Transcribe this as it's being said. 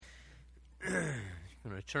I'm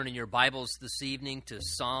going to turn in your Bibles this evening to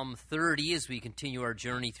Psalm 30 as we continue our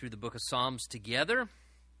journey through the book of Psalms together.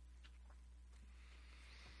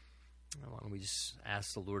 Why don't we just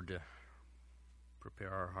ask the Lord to prepare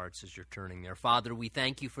our hearts as you're turning there. Father, we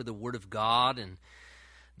thank you for the Word of God and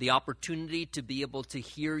the opportunity to be able to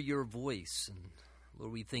hear your voice. And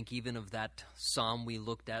Lord, we think even of that psalm we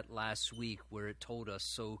looked at last week where it told us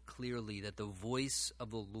so clearly that the voice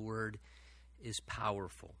of the Lord is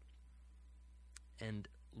powerful. And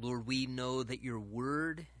Lord, we know that your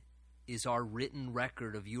word is our written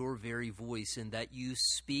record of your very voice and that you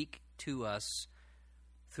speak to us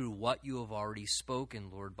through what you have already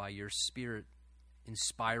spoken, Lord, by your Spirit,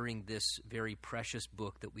 inspiring this very precious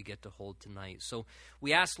book that we get to hold tonight. So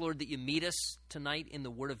we ask, Lord, that you meet us tonight in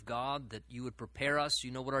the Word of God, that you would prepare us.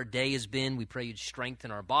 You know what our day has been. We pray you'd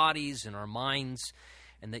strengthen our bodies and our minds,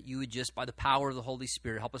 and that you would just, by the power of the Holy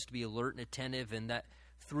Spirit, help us to be alert and attentive, and that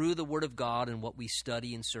through the Word of God and what we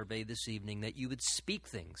study and survey this evening, that you would speak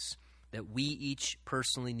things that we each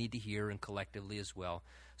personally need to hear and collectively as well.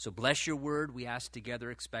 So bless your word, we ask together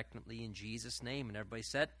expectantly in Jesus' name. And everybody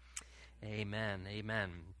said, amen, amen.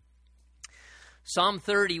 Psalm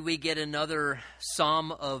 30, we get another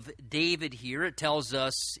Psalm of David here. It tells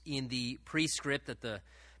us in the prescript at the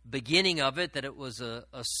beginning of it that it was a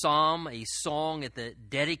psalm, a song at the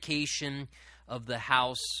dedication of the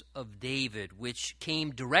house of David, which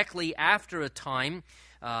came directly after a time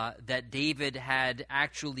that David had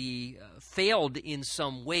actually failed in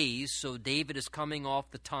some ways. So David is coming off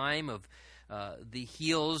the time of the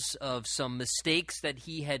heels of some mistakes that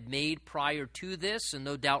he had made prior to this, and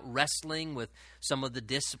no doubt wrestling with some of the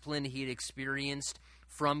discipline he had experienced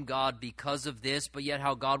from God because of this, but yet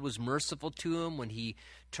how God was merciful to him when he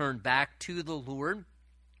turned back to the Lord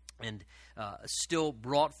and still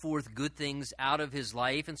brought forth good things out of his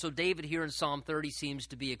life. And so David here in Psalm 30 seems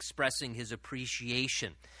to be expressing his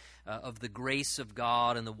appreciation of the grace of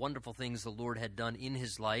God and the wonderful things the Lord had done in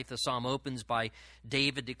his life. The psalm opens by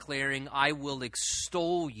David declaring, "I will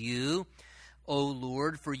extol you, O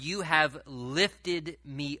Lord, for you have lifted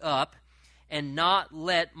me up and not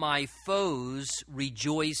let my foes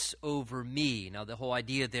rejoice over me." Now, the whole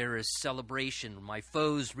idea there is celebration. My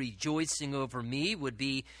foes rejoicing over me would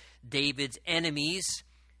be David's enemies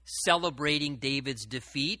celebrating David's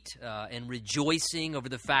defeat and rejoicing over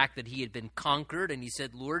the fact that he had been conquered. And he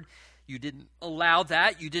said, Lord, you didn't allow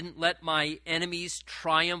that. You didn't let my enemies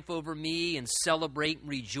triumph over me and celebrate and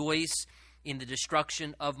rejoice in the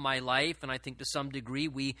destruction of my life. And I think to some degree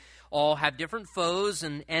we all have different foes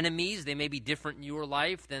and enemies. They may be different in your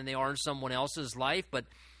life than they are in someone else's life, but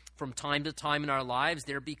from time to time in our lives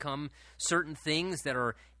there become certain things that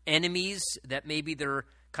are enemies that maybe they're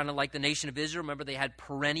kind of like the nation of Israel. Remember, they had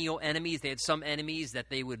perennial enemies. They had some enemies that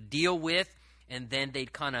they would deal with, and then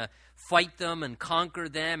they'd kind of fight them and conquer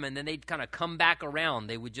them, and then they'd kind of come back around.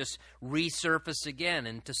 They would just resurface again.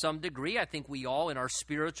 And to some degree, I think we all in our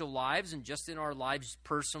spiritual lives and just in our lives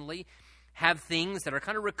personally have things that are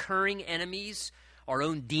kind of recurring enemies, our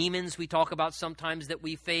own demons we talk about sometimes that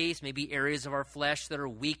we face, maybe areas of our flesh that are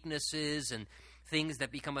weaknesses and things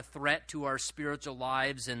that become a threat to our spiritual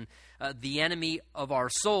lives. And the enemy of our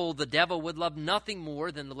soul, the devil, would love nothing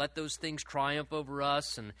more than to let those things triumph over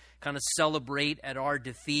us and kind of celebrate at our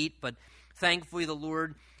defeat. But thankfully, the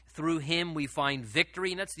Lord, through him, we find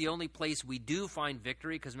victory. And that's the only place we do find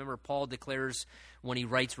victory, because remember, Paul declares when he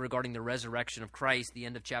writes regarding the resurrection of Christ, the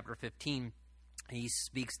end of chapter 15, he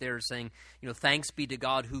speaks there saying, thanks be to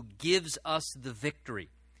God who gives us the victory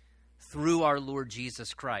through our Lord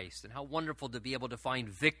Jesus Christ. And how wonderful to be able to find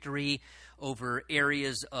victory over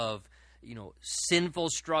areas of, sinful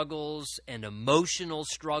struggles and emotional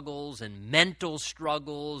struggles and mental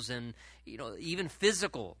struggles and, even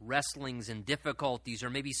physical wrestlings and difficulties, or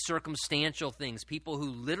maybe circumstantial things, people who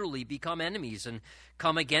literally become enemies and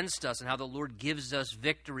come against us, and how the Lord gives us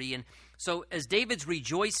victory. And so as David's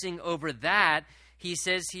rejoicing over that, he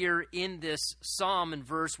says here in this psalm in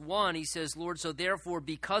verse 1, he says, Lord, so therefore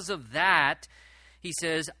because of that, he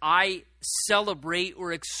says, I celebrate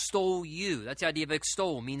or extol you. That's the idea of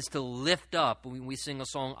extol, means to lift up. When we sing a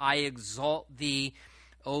song, I exalt thee,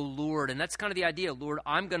 O Lord. And that's kind of the idea, Lord,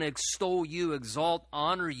 I'm going to extol you, exalt,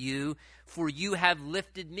 honor you, for you have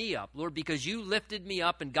lifted me up. Lord, because you lifted me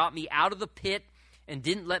up and got me out of the pit and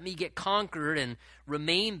didn't let me get conquered and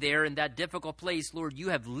remain there in that difficult place. Lord, you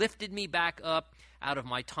have lifted me back up out of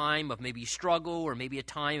my time of maybe struggle or maybe a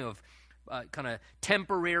time of kind of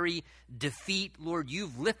temporary defeat. Lord,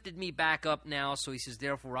 you've lifted me back up now. So he says,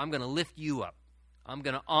 therefore, I'm going to lift you up. I'm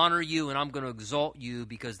going to honor you and I'm going to exalt you,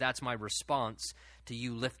 because that's my response to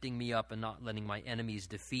you lifting me up and not letting my enemies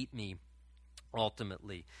defeat me.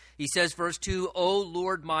 ultimately. He says, verse 2, O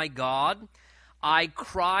Lord my God, I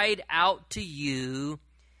cried out to you,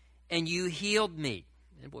 and you healed me.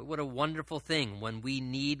 And boy, what a wonderful thing when we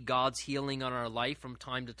need God's healing on our life from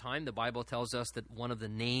time to time. The Bible tells us that one of the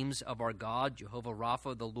names of our God, Jehovah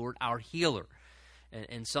Rapha, the Lord, our healer.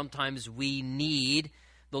 And sometimes we need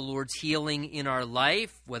the Lord's healing in our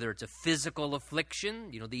life, whether it's a physical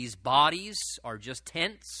affliction. These bodies are just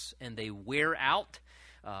tents, and they wear out,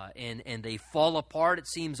 and they fall apart, it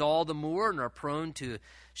seems, all the more, and are prone to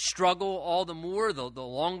struggle all the more the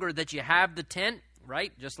longer that you have the tent.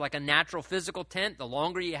 Right? Just like a natural physical tent, the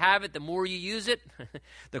longer you have it, the more you use it,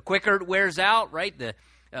 the quicker it wears out, right?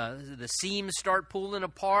 The seams start pulling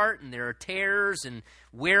apart, and there are tears and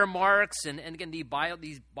wear marks. And again, these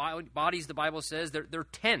bodies, the Bible says, they're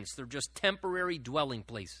tents. They're just temporary dwelling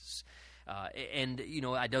places.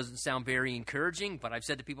 It doesn't sound very encouraging, but I've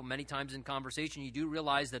said to people many times in conversation, you do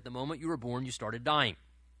realize that the moment you were born, you started dying.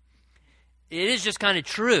 It is just kind of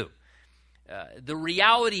true. The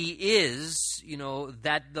reality is,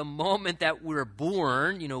 that the moment that we're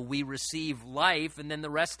born, we receive life, and then the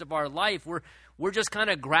rest of our life, we're just kind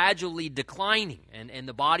of gradually declining, and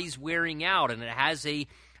the body's wearing out, and it has a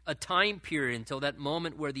time period until that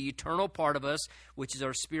moment where the eternal part of us, which is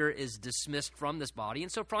our spirit, is dismissed from this body.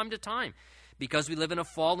 And so from time to time, because we live in a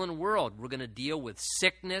fallen world, we're going to deal with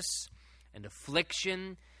sickness and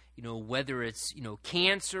affliction, whether it's,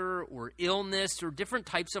 cancer or illness or different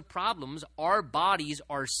types of problems. Our bodies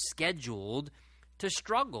are scheduled to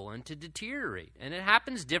struggle and to deteriorate. And it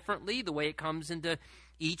happens differently the way it comes into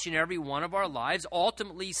each and every one of our lives.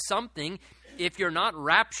 Ultimately, something, if you're not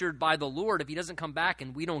raptured by the Lord, if he doesn't come back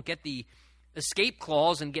and we don't get the escape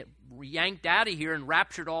clause and get yanked out of here and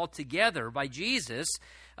raptured altogether by Jesus,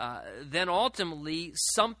 then ultimately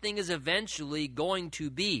something is eventually going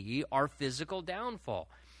to be our physical downfall.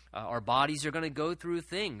 Our bodies are going to go through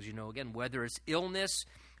things, again, whether it's illness,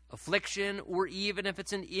 affliction, or even if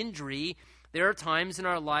it's an injury. There are times in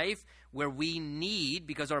our life where we need,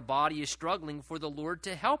 because our body is struggling, for the Lord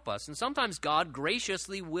to help us. And sometimes God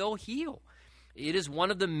graciously will heal. It is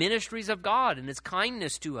one of the ministries of God and his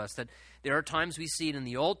kindness to us that there are times we see it in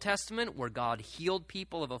the Old Testament where God healed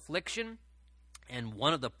people of affliction. And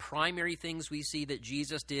one of the primary things we see that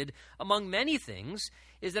Jesus did, among many things,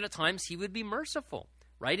 is that at times he would be merciful.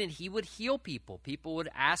 Right? And he would heal people. People would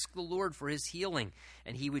ask the Lord for his healing,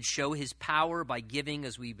 and he would show his power by giving,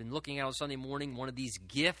 as we've been looking at on Sunday morning, one of these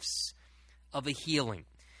gifts of a healing.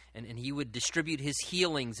 And he would distribute his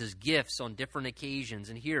healings as gifts on different occasions.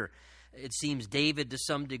 And here, it seems David, to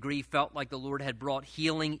some degree, felt like the Lord had brought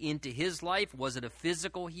healing into his life. Was it a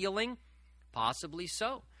physical healing? Possibly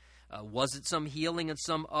so. Was it some healing in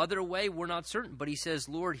some other way? We're not certain. But he says,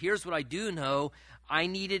 Lord, here's what I do know. I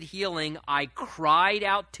needed healing. I cried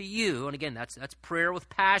out to you. And again, that's prayer with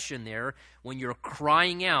passion there. When you're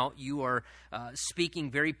crying out, you are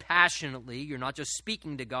speaking very passionately. You're not just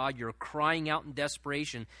speaking to God. You're crying out in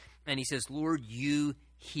desperation. And he says, Lord, you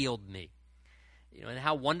healed me. And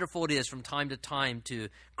how wonderful it is from time to time to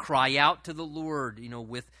cry out to the Lord,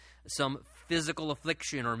 with some physical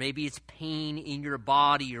affliction, or maybe it's pain in your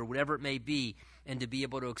body or whatever it may be, and to be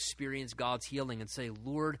able to experience God's healing and say,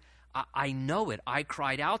 Lord, I know it. I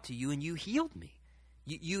cried out to you and you healed me.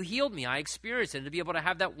 You healed me. I experienced it. And to be able to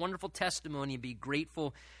have that wonderful testimony and be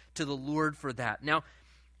grateful to the Lord for that. Now,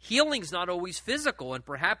 healing's not always physical, and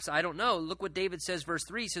perhaps, I don't know, look what David says, verse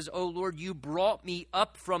 3, he says, Oh Lord, you brought me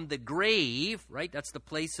up from the grave, right? That's the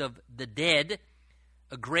place of the dead.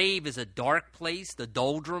 A grave is a dark place, the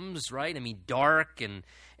doldrums, right? I mean, dark and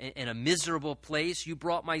a miserable place. You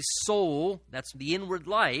brought my soul, that's the inward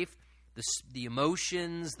life, the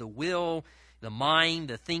emotions, the will, the mind,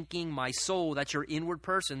 the thinking, my soul, that's your inward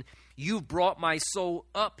person. You've brought my soul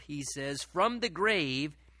up, he says, from the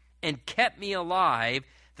grave and kept me alive,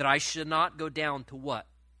 that I should not go down to what?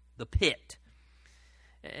 The pit.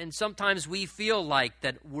 And sometimes we feel like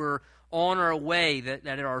that we're on our way,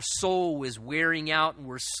 that our soul is wearing out and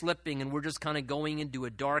we're slipping and we're just kind of going into a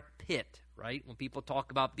dark pit, right? When people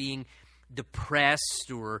talk about being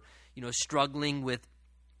depressed or, struggling with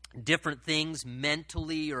different things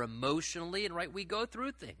mentally or emotionally, and right, we go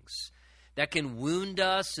through things that can wound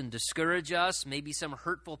us and discourage us, maybe some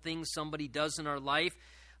hurtful things somebody does in our life.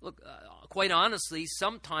 Look, quite honestly,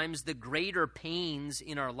 sometimes the greater pains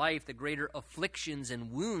in our life, the greater afflictions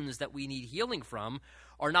and wounds that we need healing from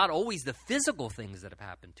are not always the physical things that have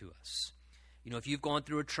happened to us. If you've gone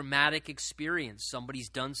through a traumatic experience, somebody's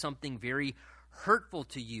done something very hurtful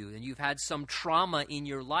to you, and you've had some trauma in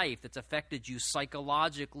your life that's affected you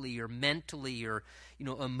psychologically or mentally or,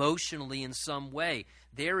 emotionally in some way,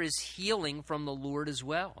 there is healing from the Lord as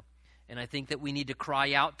well. And I think that we need to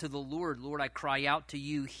cry out to the Lord. Lord, I cry out to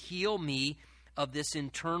you. Heal me of this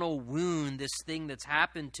internal wound, this thing that's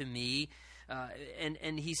happened to me.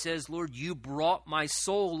 And he says, Lord, you brought my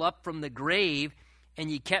soul up from the grave,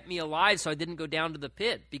 and you kept me alive so I didn't go down to the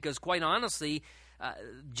pit. Because quite honestly,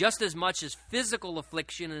 just as much as physical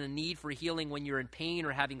affliction and a need for healing when you're in pain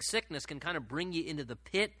or having sickness can kind of bring you into the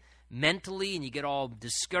pit mentally, and you get all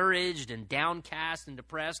discouraged and downcast and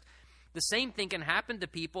depressed, the same thing can happen to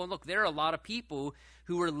people. And look, there are a lot of people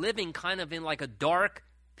who are living kind of in like a dark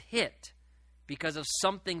pit because of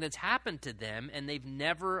something that's happened to them, and they've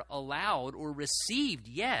never allowed or received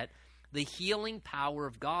yet the healing power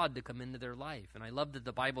of God to come into their life. And I love that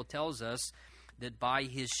the Bible tells us that by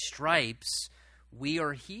his stripes we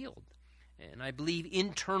are healed. And I believe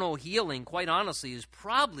internal healing, quite honestly, is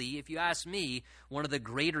probably, if you ask me, one of the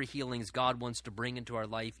greater healings God wants to bring into our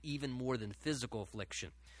life, even more than physical affliction.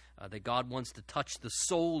 That God wants to touch the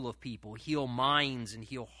soul of people, heal minds and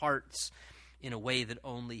heal hearts in a way that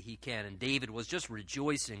only he can. And David was just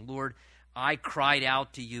rejoicing. Lord, I cried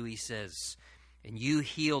out to you, he says, and you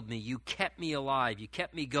healed me. You kept me alive. You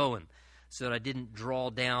kept me going so that I didn't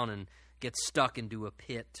draw down and get stuck into a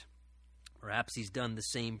pit. Perhaps he's done the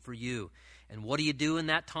same for you. And what do you do in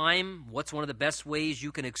that time? What's one of the best ways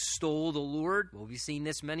you can extol the Lord? Well, we've seen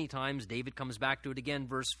this many times. David comes back to it again,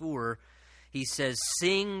 verse 4. He says,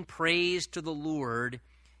 sing praise to the Lord,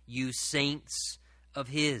 you saints of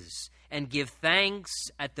his, and give thanks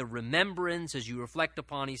at the remembrance as you reflect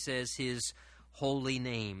upon, he says, his holy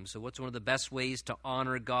name. So what's one of the best ways to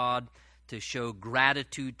honor God, to show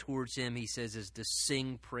gratitude towards him, he says, is to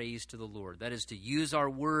sing praise to the Lord. That is to use our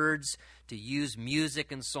words, to use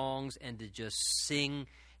music and songs, and to just sing,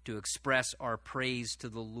 to express our praise to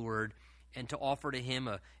the Lord, and to offer to him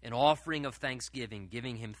an offering of thanksgiving,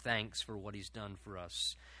 giving him thanks for what he's done for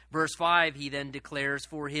us. Verse 5, he then declares,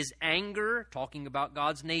 for his anger, talking about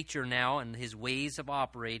God's nature now and his ways of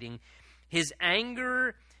operating, his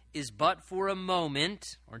anger is but for a moment.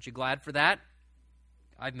 Aren't you glad for that?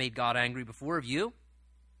 I've made God angry before of you.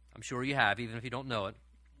 I'm sure you have, even if you don't know it.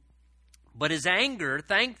 But his anger,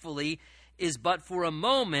 thankfully, is but for a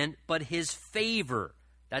moment, but his favor,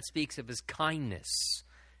 that speaks of his kindness,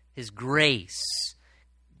 his grace.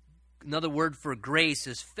 Another word for grace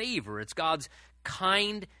is favor. It's God's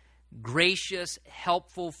kind, gracious,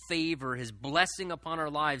 helpful favor, his blessing upon our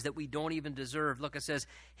lives that we don't even deserve. Look, it says,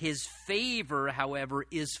 his favor, however,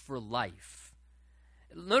 is for life.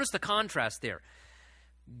 Notice the contrast there.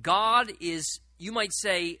 God is, you might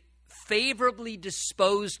say, favorably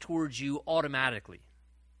disposed towards you automatically.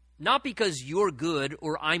 Not because you're good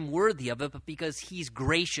or I'm worthy of it, but because he's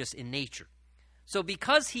gracious in nature. So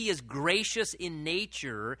because he is gracious in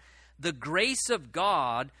nature, the grace of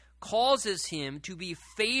God causes him to be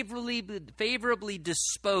favorably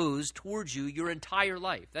disposed towards you your entire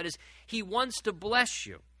life. That is, he wants to bless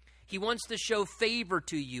you. He wants to show favor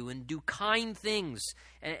to you and do kind things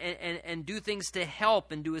and do things to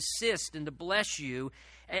help and to assist and to bless you.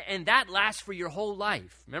 And that lasts for your whole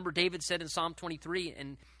life. Remember, David said in Psalm 23,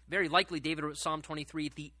 and very likely David wrote Psalm 23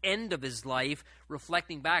 at the end of his life,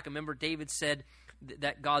 reflecting back. Remember, David said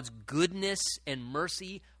that God's goodness and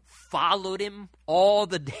mercy followed him all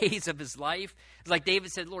the days of his life. It's like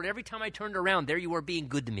David said, Lord, every time I turned around, there you were being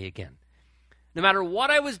good to me again. No matter what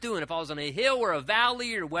I was doing, if I was on a hill or a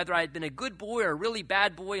valley, or whether I had been a good boy or a really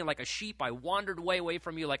bad boy, and like a sheep, I wandered away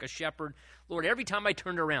from you like a shepherd. Lord, every time I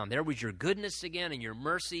turned around, there was your goodness again and your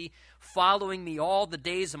mercy following me all the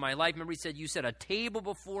days of my life. Remember, he said, you set a table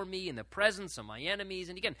before me in the presence of my enemies.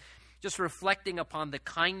 And again, just reflecting upon the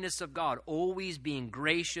kindness of God, always being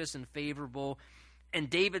gracious and favorable. And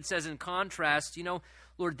David says in contrast,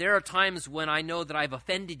 Lord, there are times when I know that I've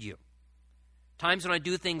offended you. Times when I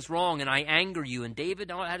do things wrong and I anger you. And David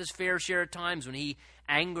had his fair share of times when he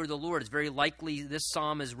angered the Lord. It's very likely this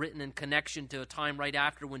psalm is written in connection to a time right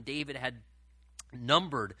after when David had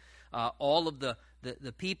numbered all of the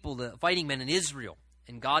people, the fighting men in Israel.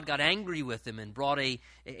 And God got angry with him and brought a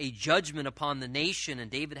judgment upon the nation. And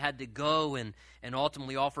David had to go and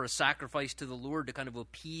ultimately offer a sacrifice to the Lord to kind of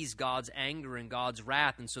appease God's anger and God's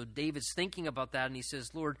wrath. And so David's thinking about that, and he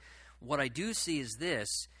says, Lord, what I do see is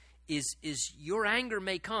this, is your anger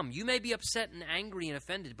may come. You may be upset and angry and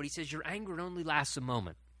offended, but he says your anger only lasts a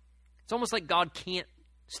moment. It's almost like God can't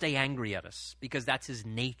stay angry at us because that's his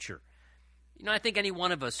nature. I think any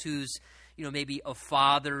one of us who's, maybe a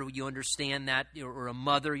father, you understand that, or a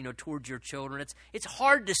mother, towards your children. It's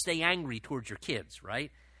hard to stay angry towards your kids, right?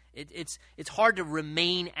 It's hard to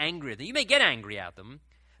remain angry at them. You may get angry at them,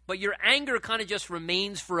 but your anger kind of just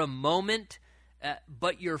remains for a moment,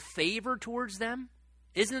 but your favor towards them,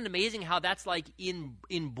 Isn't it amazing how that's like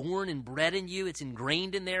inborn and bred in you? It's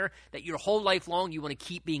ingrained in there that your whole life long you want to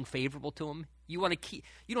keep being favorable to him. You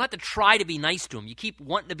don't have to try to be nice to him. You keep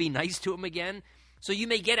wanting to be nice to him again. So you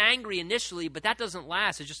may get angry initially, but that doesn't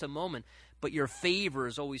last. It's just a moment. But your favor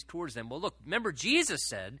is always towards them. Well, look, remember Jesus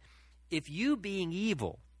said, if you being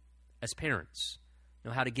evil as parents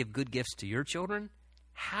know how to give good gifts to your children,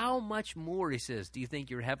 how much more, he says, do you think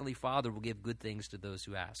your heavenly Father will give good things to those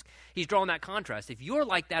who ask? He's drawing that contrast. If you're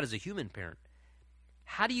like that as a human parent,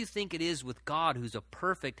 how do you think it is with God, who's a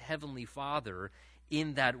perfect heavenly Father,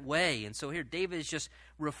 in that way? And so here David is just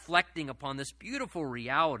reflecting upon this beautiful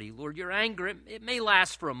reality. Lord, your anger, it may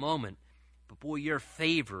last for a moment, but boy, your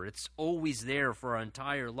favor, it's always there for our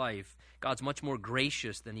entire life. God's much more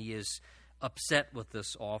gracious than he is upset with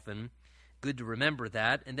us often. Good to remember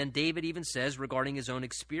that. And then David even says regarding his own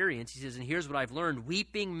experience, he says, and here's what I've learned,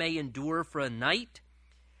 weeping may endure for a night,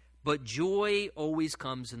 but joy always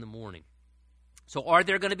comes in the morning. So are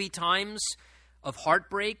there going to be times of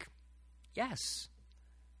heartbreak? Yes.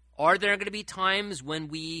 Are there going to be times when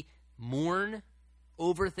we mourn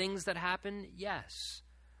over things that happen? Yes.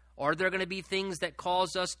 Are there going to be things that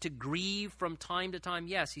cause us to grieve from time to time?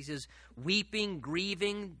 Yes. He says weeping,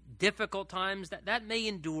 grieving, difficult times, that may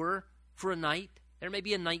endure for a night. There may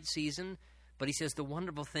be a night season, but he says the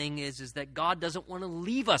wonderful thing is that God doesn't want to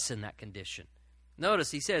leave us in that condition.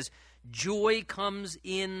 Notice he says, joy comes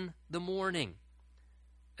in the morning.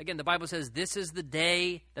 Again, the Bible says, this is the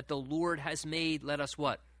day that the Lord has made. Let us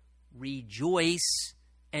what? Rejoice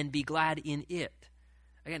and be glad in it.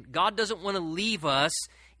 Again, God doesn't want to leave us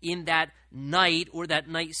in that night or that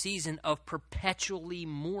night season of perpetually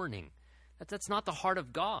mourning. That's not the heart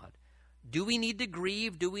of God. Do we need to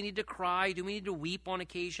grieve? Do we need to cry? Do we need to weep on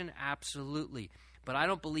occasion? Absolutely. But I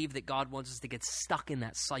don't believe that God wants us to get stuck in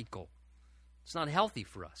that cycle. It's not healthy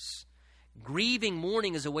for us. Grieving,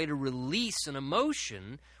 mourning is a way to release an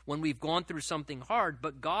emotion when we've gone through something hard.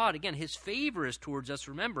 But God, again, his favor is towards us.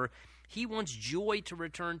 Remember, he wants joy to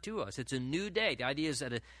return to us. It's a new day. The idea is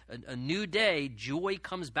that a new day, joy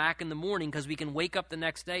comes back in the morning because we can wake up the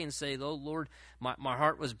next day and say, oh, Lord, my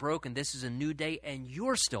heart was broken. This is a new day, and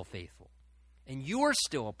you're still faithful. And you're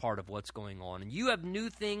still a part of what's going on. And you have new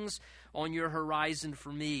things on your horizon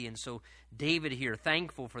for me. And so David here,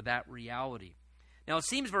 thankful for that reality. Now it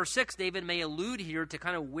seems verse 6, David may allude here to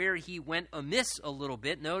kind of where he went amiss a little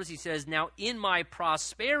bit. Notice he says, now in my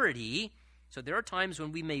prosperity, so there are times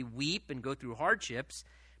when we may weep and go through hardships,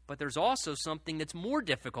 but there's also something that's more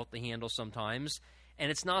difficult to handle sometimes,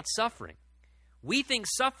 and it's not suffering. We think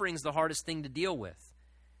suffering's the hardest thing to deal with.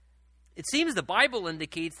 It seems the Bible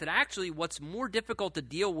indicates that actually what's more difficult to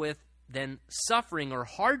deal with than suffering or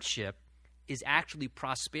hardship is actually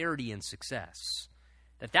prosperity and success.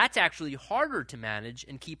 That's actually harder to manage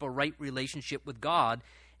and keep a right relationship with God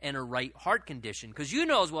and a right heart condition. Because you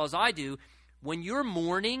know as well as I do, when you're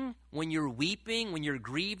mourning, when you're weeping, when you're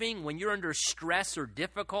grieving, when you're under stress or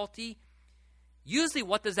difficulty, usually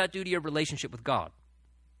what does that do to your relationship with God?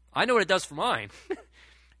 I know what it does for mine.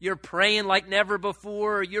 You're praying like never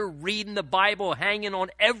before. You're reading the Bible, hanging on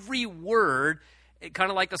every word, kind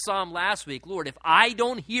of like the psalm last week. Lord, if I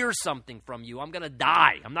don't hear something from you, I'm going to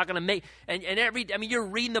die. I'm not going to make... And you're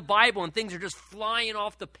reading the Bible and things are just flying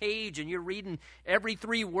off the page and you're reading every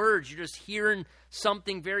 3 words. You're just hearing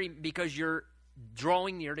something because you're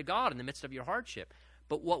drawing near to God in the midst of your hardship.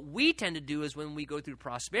 But what we tend to do is when we go through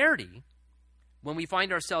prosperity, when we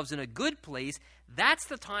find ourselves in a good place, that's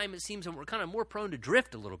the time it seems that we're kind of more prone to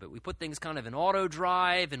drift a little bit. We put things kind of in auto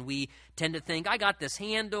drive, and we tend to think, I got this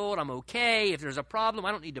handled, I'm okay. If there's a problem,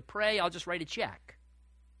 I don't need to pray, I'll just write a check.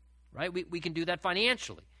 Right? We can do that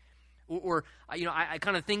financially. Or I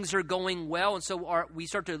kind of things are going well, and so we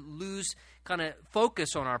start to lose kind of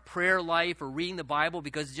focus on our prayer life or reading the Bible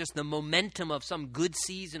because just the momentum of some good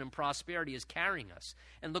season and prosperity is carrying us.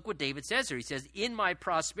 And look what David says here. He says, in my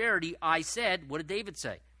prosperity, I said, what did David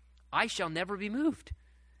say? I shall never be moved.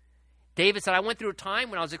 David said, I went through a time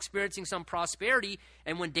when I was experiencing some prosperity,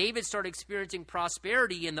 and when David started experiencing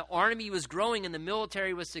prosperity and the army was growing and the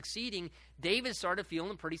military was succeeding, David started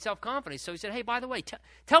feeling pretty self-confident. So he said, hey, by the way,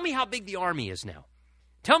 tell me how big the army is now.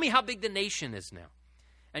 Tell me how big the nation is now.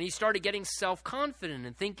 And he started getting self-confident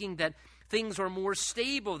and thinking that things were more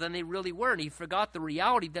stable than they really were, and he forgot the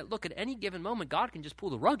reality that, look, at any given moment, God can just pull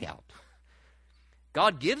the rug out.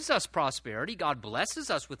 God gives us prosperity. God blesses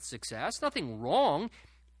us with success. Nothing wrong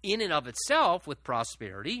in and of itself with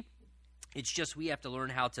prosperity. It's just we have to learn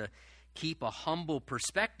how to keep a humble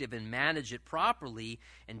perspective and manage it properly.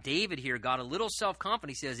 And David here got a little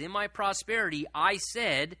self-confident. He says, in my prosperity, I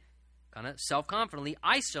said, kind of self-confidently,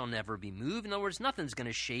 I shall never be moved. In other words, nothing's going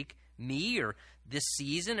to shake me or this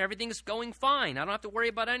season. Everything's going fine. I don't have to worry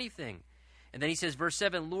about anything. And then he says, verse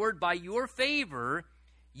 7, Lord, by your favor,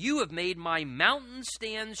 you have made my mountain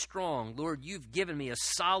stand strong. Lord, you've given me a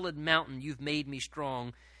solid mountain. You've made me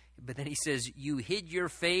strong. But then he says, you hid your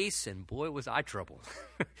face, and boy, was I troubled.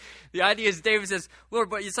 The idea is David says, Lord,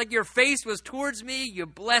 but it's like your face was towards me. You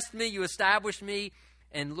blessed me. You established me.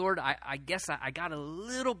 And Lord, I guess I got a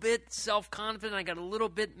little bit self-confident. I got a little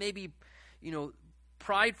bit maybe,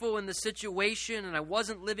 prideful in the situation, and I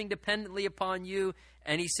wasn't living dependently upon you.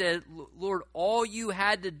 And he said, Lord, all you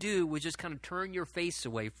had to do was just kind of turn your face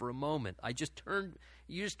away for a moment. You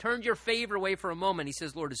just turned your favor away for a moment. He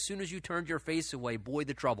says, Lord, as soon as you turned your face away, boy,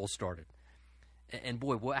 the trouble started. And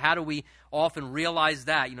boy, how do we often realize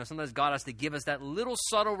that? Sometimes God has to give us that little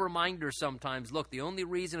subtle reminder sometimes. Look, the only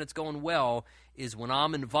reason it's going well is when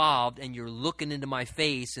I'm involved and you're looking into my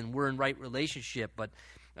face and we're in right relationship. But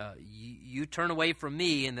you turn away from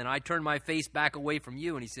me, and then I turn my face back away from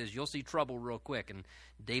you. And he says, you'll see trouble real quick. And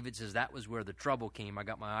David says, that was where the trouble came. I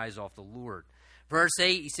got my eyes off the Lord. Verse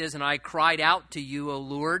 8, he says, and I cried out to you, O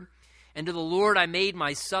Lord, and to the Lord I made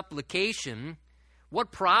my supplication.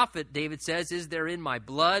 What profit, David says, is there in my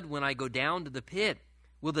blood when I go down to the pit?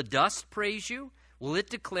 Will the dust praise you? Will it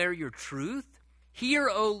declare your truth? Hear,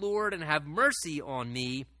 O Lord, and have mercy on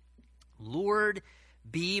me. Lord,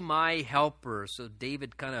 be my helper. So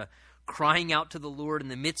David kind of crying out to the Lord in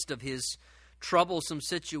the midst of his troublesome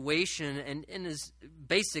situation. And in his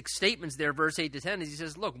basic statements there, verse 8 to 10, he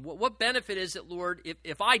says, look, what benefit is it, Lord,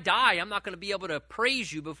 if I die, I'm not going to be able to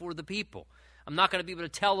praise you before the people. I'm not going to be able to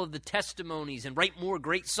tell of the testimonies and write more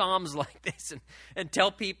great psalms like this and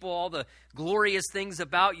tell people all the glorious things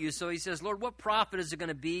about you. So he says, Lord, what profit is it going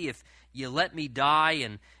to be if you let me die?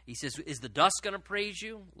 And he says, is the dust going to praise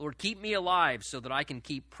you? Lord, keep me alive so that I can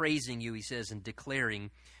keep praising you, he says, and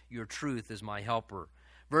declaring your truth as my helper.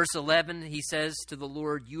 Verse 11, he says to the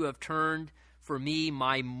Lord, you have turned for me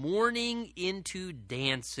my mourning into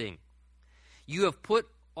dancing. You have put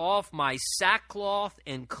off my sackcloth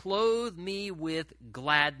and clothe me with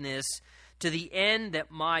gladness, to the end that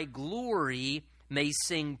my glory may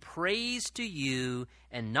sing praise to you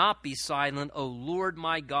and not be silent. O Lord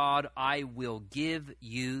my God, I will give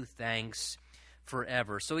you thanks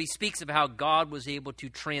forever. So he speaks of how God was able to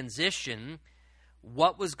transition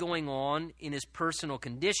what was going on in his personal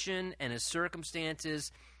condition and his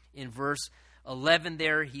circumstances. In verse 11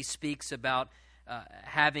 there, he speaks about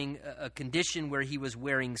having a condition where he was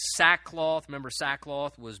wearing sackcloth. Remember,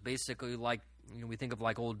 sackcloth was basically like, we think of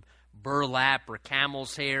like old burlap or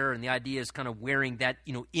camel's hair, and the idea is kind of wearing that,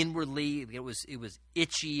 inwardly. It was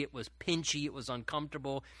itchy, it was pinchy, it was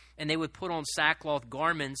uncomfortable, and they would put on sackcloth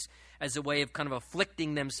garments as a way of kind of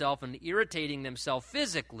afflicting themselves and irritating themselves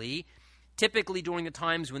physically, typically during the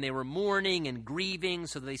times when they were mourning and grieving,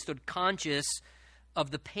 so that they stood conscious of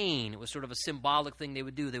the pain. It was sort of a symbolic thing they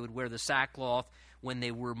would do. They would wear the sackcloth when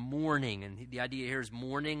they were mourning. And the idea here is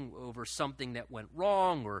mourning over something that went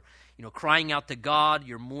wrong, or, crying out to God.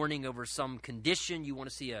 You're mourning over some condition. You want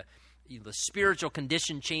to see the spiritual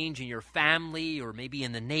condition change in your family or maybe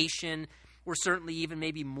in the nation, or certainly even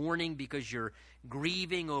maybe mourning because you're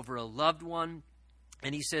grieving over a loved one.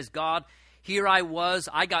 And he says, God, here I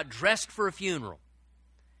got dressed for a funeral.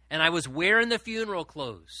 And I was wearing the funeral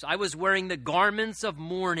clothes. I was wearing the garments of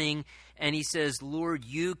mourning. And he says, Lord,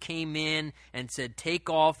 you came in and said, take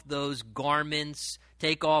off those garments,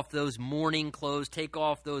 take off those mourning clothes, take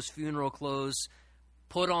off those funeral clothes,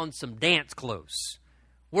 put on some dance clothes.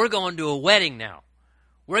 We're going to a wedding now.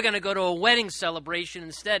 We're going to go to a wedding celebration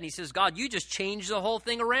instead. And he says, God, you just changed the whole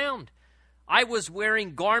thing around. I was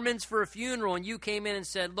wearing garments for a funeral, and you came in and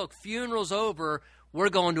said, look, funeral's over. We're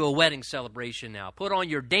going to a wedding celebration now. Put on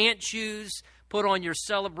your dance shoes. Put on your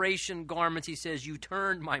celebration garments. He says, you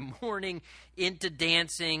turned my mourning into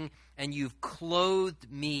dancing, and you've clothed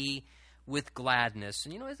me with gladness.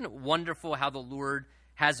 And isn't it wonderful how the Lord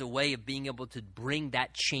has a way of being able to bring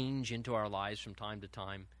that change into our lives from time to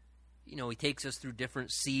time? He takes us through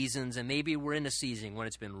different seasons, and maybe we're in a season when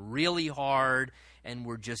it's been really hard, and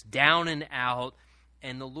we're just down and out.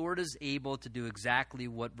 And the Lord is able to do exactly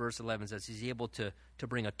what verse 11 says. He's able to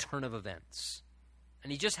bring a turn of events.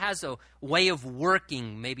 And he just has a way of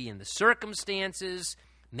working, maybe in the circumstances.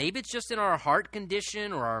 Maybe it's just in our heart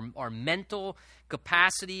condition or our mental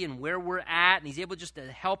capacity and where we're at. And he's able just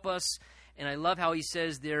to help us. And I love how he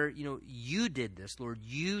says there, you did this, Lord.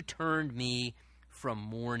 You turned me from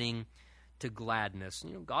mourning to gladness.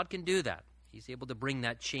 God can do that. He's able to bring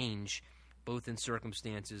that change both in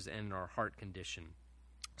circumstances and in our heart condition.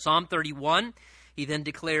 Psalm 31, he then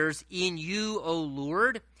declares, in you, O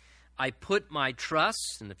Lord, I put my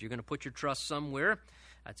trust. And if you're going to put your trust somewhere,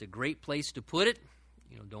 That's a great place to put it.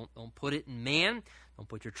 Don't put it in man. Don't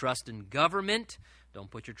put your trust in government. Don't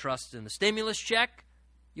put your trust in the stimulus check.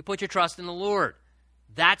 You put your trust in the Lord.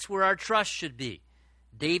 That's where our trust should be.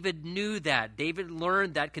 David knew that. David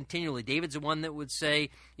learned that continually. David's the one that would say,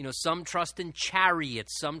 some trust in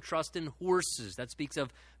chariots, some trust in horses. That speaks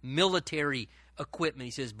of military equipment.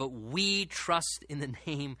 He says, but we trust in the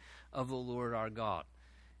name of the Lord our God.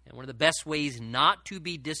 And one of the best ways not to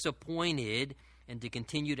be disappointed and to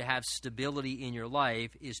continue to have stability in your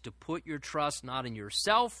life is to put your trust not in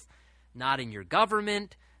yourself, not in your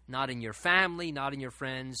government, not in your family, not in your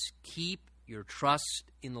friends. Keep your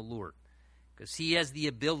trust in the Lord, because he has the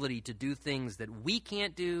ability to do things that we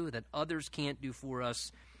can't do, that others can't do for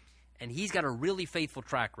us, and he's got a really faithful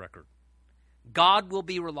track record. God will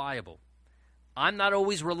be reliable. I'm not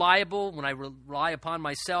always reliable. When I rely upon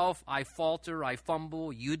myself, I falter, I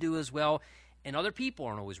fumble, you do as well, and other people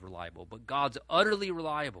aren't always reliable, but God's utterly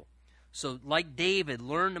reliable. So like David,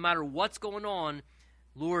 learn no matter what's going on,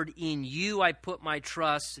 Lord, in you I put my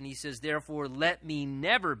trust. And he says, therefore, let me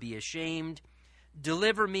never be ashamed.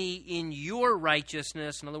 Deliver me in your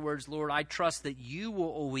righteousness. In other words, Lord, I trust that you will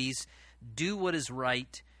always do what is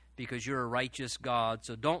right because you're a righteous God.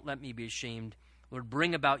 So don't let me be ashamed. Lord,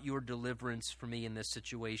 bring about your deliverance for me in this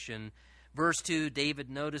situation. Verse 2, David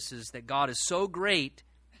notices that God is so great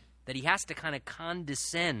that he has to kind of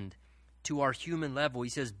condescend to our human level. He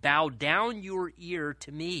says, bow down your ear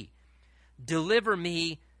to me. Deliver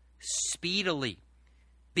me speedily.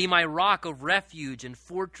 Be my rock of refuge and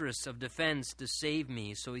fortress of defense to save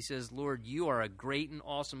me. So he says, Lord, you are a great and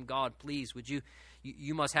awesome God. Please, would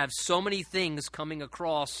you must have so many things coming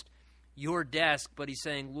across your desk. But he's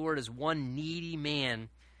saying, Lord, as one needy man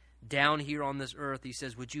down here on this earth, he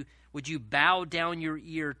says, would you bow down your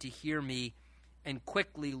ear to hear me and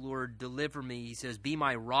quickly, Lord, deliver me. He says, be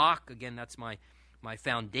my rock. Again, that's my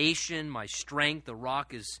foundation, my strength. The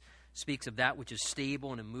rock speaks of that which is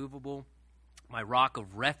stable and immovable. My rock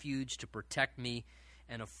of refuge to protect me,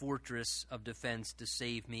 and a fortress of defense to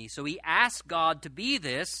save me. So he asked God to be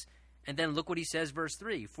this, and then look what he says, verse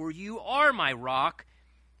 3. For you are my rock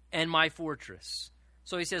and my fortress.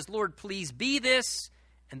 So he says, Lord, please be this.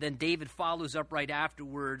 And then David follows up right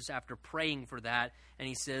afterwards after praying for that, and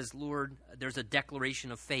he says, Lord, there's a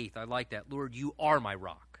declaration of faith. I like that. Lord, you are my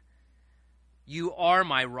rock. You are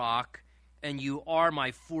my rock, and you are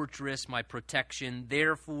my fortress, my protection.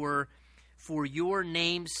 Therefore, for your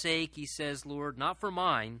name's sake, he says, Lord, not for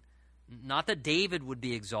mine, not that David would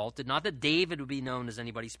be exalted, not that David would be known as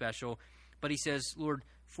anybody special, but he says, Lord,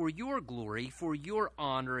 for your glory, for your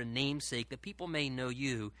honor and namesake, that people may know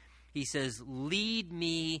you, he says, lead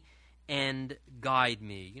me and guide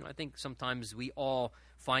me. I think sometimes we all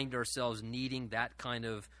find ourselves needing that kind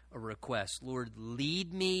of a request. Lord,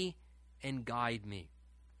 lead me and guide me.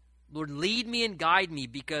 Lord, lead me and guide me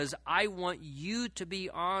because I want you to be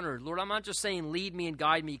honored. Lord, I'm not just saying lead me and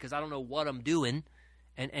guide me because I don't know what I'm doing.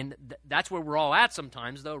 And that's where we're all at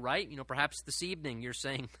sometimes, though, right? Perhaps this evening you're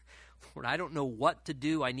saying, Lord, I don't know what to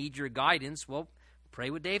do. I need your guidance. Well, pray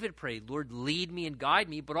what David prayed. Lord, lead me and guide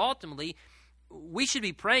me. But ultimately, we should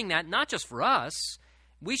be praying that not just for us.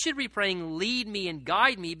 We should be praying, lead me and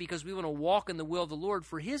guide me, because we want to walk in the will of the Lord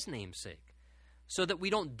for his name's sake, so that we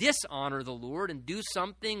don't dishonor the Lord and do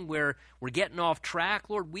something where we're getting off track.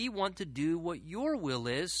 Lord, we want to do what your will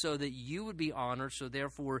is so that you would be honored. So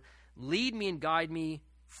therefore, lead me and guide me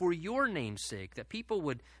for your name's sake, that people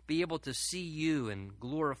would be able to see you and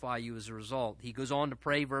glorify you as a result. He goes on to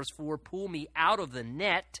pray, verse 4, pull me out of the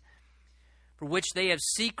net for which they have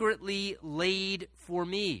secretly laid for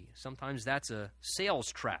me. Sometimes that's a sales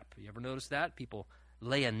trap. You ever notice that? People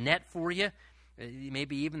lay a net for you.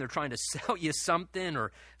 Maybe even they're trying to sell you something,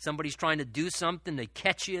 or somebody's trying to do something to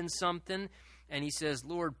catch you in something. And he says,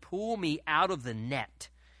 Lord, pull me out of the net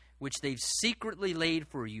which they've secretly laid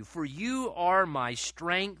for you are my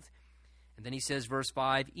strength. And then he says, verse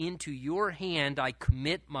 5, into your hand I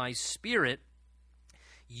commit my spirit.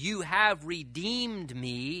 You have redeemed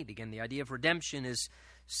me. Again, the idea of redemption is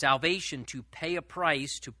salvation, to pay a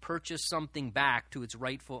price, to purchase something back to its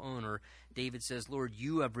rightful owner. David says, Lord,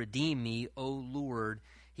 you have redeemed me, O Lord.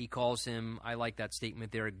 He calls him, I like that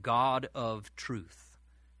statement there, God of truth.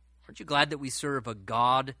 Aren't you glad that we serve a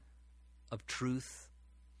God of truth?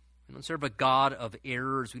 We don't serve a God of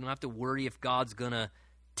errors. We don't have to worry if God's going to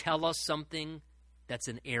tell us something that's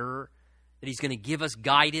an error, that he's going to give us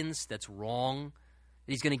guidance that's wrong,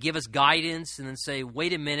 that he's going to give us guidance and then say,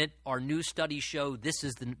 wait a minute, our new studies show this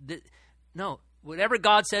is no, whatever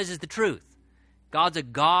God says is the truth. God's a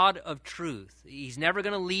God of truth. He's never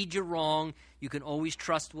going to lead you wrong. You can always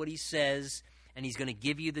trust what he says. and he's going to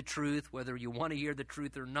give you the truth, whether you want to hear the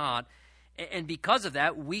truth or not. And because of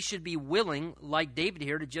that, we should be willing, like David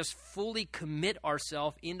here, to just fully commit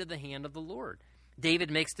ourselves into the hand of the Lord. David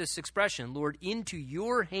makes this expression, Lord, into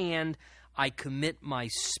your hand I commit my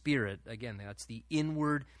spirit. Again, that's the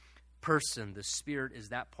inward person. The spirit is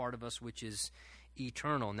that part of us which is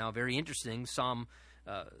eternal. Now, very interesting, Psalm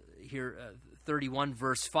 31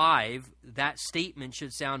 verse 5, that statement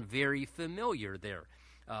should sound very familiar there.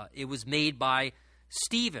 It was made by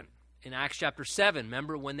Stephen in Acts chapter 7.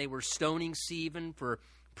 Remember when they were stoning Stephen for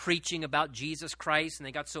preaching about Jesus Christ, and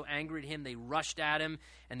they got so angry at him, they rushed at him,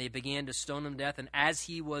 and they began to stone him to death. And as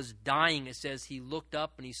he was dying, it says he looked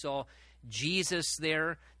up and he saw Jesus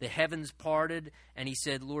there, the heavens parted, and he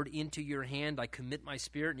said, Lord, into your hand I commit my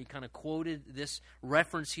spirit. And he kind of quoted this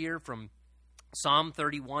reference here from Psalm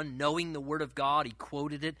 31, knowing the word of God. He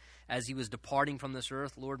quoted it as he was departing from this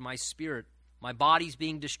earth. Lord, my spirit, my body's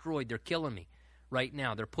being destroyed. They're killing me right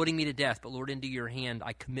now. They're putting me to death. But Lord, into your hand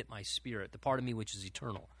I commit my spirit, the part of me which is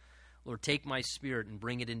eternal. Lord, take my spirit and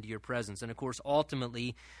bring it into your presence. And of course,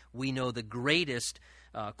 ultimately, we know the greatest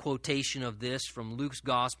quotation of this from Luke's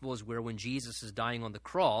gospel is where when Jesus is dying on the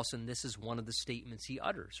cross, and this is one of the statements he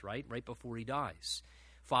utters, right before he dies.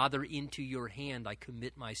 Father, into your hand I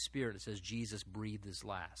commit my spirit. It says Jesus breathed his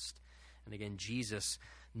last. And again, Jesus,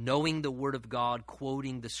 knowing the word of God,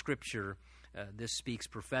 quoting the scripture, this speaks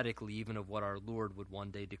prophetically even of what our Lord would one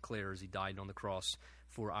day declare as he died on the cross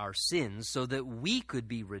for our sins, so that we could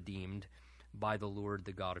be redeemed by the Lord,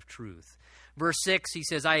 the God of truth. Verse 6, he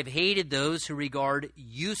says, I have hated those who regard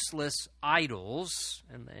useless idols.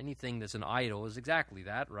 And anything that's an idol is exactly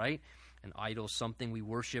that, right? An idol is something we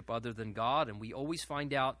worship other than God, and we always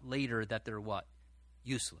find out later that they're what?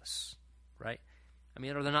 Useless, right? I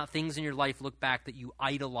mean, are there not things in your life, look back, that you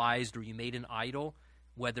idolized or you made an idol?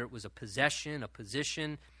 Whether it was a possession, a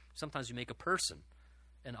position, sometimes you make a person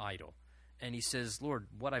an idol. And he says, Lord,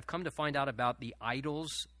 what I've come to find out about the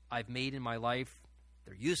idols I've made in my life,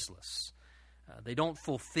 they're useless. They don't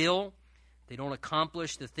fulfill, they don't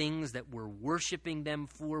accomplish the things that we're worshiping them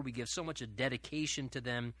for. We give so much a dedication to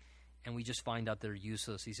them, and we just find out they're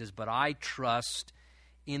useless. He says, but I trust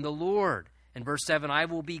in the Lord. And verse 7, I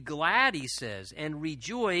will be glad, he says, and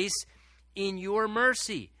rejoice in your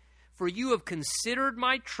mercy. For you have considered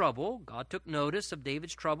my trouble. God took notice of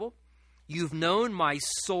David's trouble. You've known my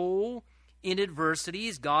soul in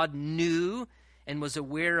adversities. God knew and was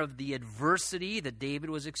aware of the adversity that David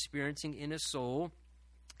was experiencing in his soul.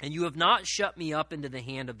 And you have not shut me up into the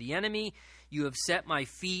hand of the enemy. You have set my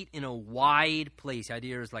feet in a wide place. The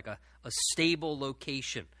idea is like a stable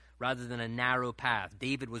location rather than a narrow path.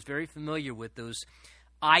 David was very familiar with those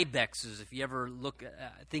ibexes. If you ever look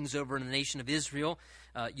at things over in the nation of Israel,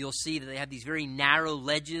 you'll see that they have these very narrow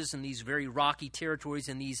ledges and these very rocky territories,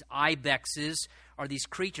 and these ibexes are these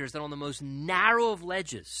creatures that on the most narrow of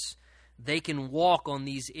ledges, they can walk on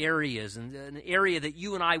these areas, and an area that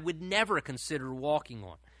you and I would never consider walking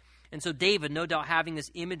on. And so David, no doubt having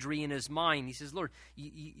this imagery in his mind, he says, Lord,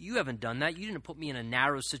 you haven't done that. You didn't put me in a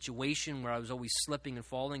narrow situation where I was always slipping and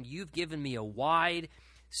falling. You've given me a wide,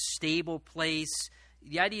 stable place.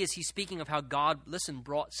 The idea is he's speaking of how God,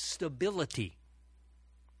 brought stability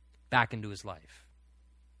back into his life.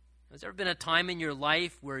 Has there ever been a time in your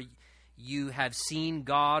life where you have seen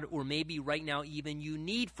God, or maybe right now even you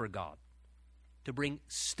need for God to bring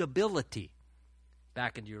stability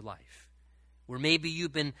back into your life? Where maybe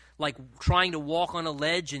you've been like trying to walk on a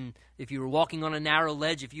ledge, and if you were walking on a narrow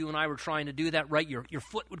ledge, if you and I were trying to do that right, your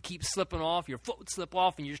foot would keep slipping off, your foot would slip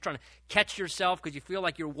off, and you're just trying to catch yourself because you feel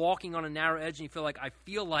like you're walking on a narrow edge, and you feel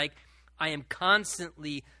like I am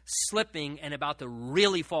constantly slipping and about to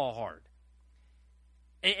really fall hard.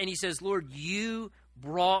 And he says, Lord, you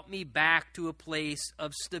brought me back to a place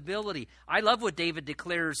of stability. I love what David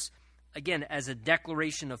declares, again, as a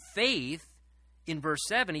declaration of faith. In verse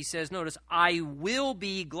 7, he says, notice, I will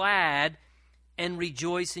be glad and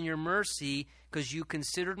rejoice in your mercy because you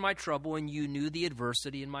considered my trouble and you knew the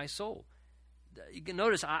adversity in my soul. You can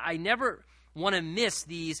notice, I never want to miss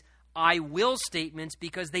these I will statements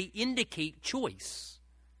because they indicate choice.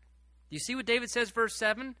 Do you see what David says, verse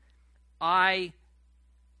 7? I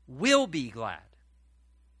will be glad.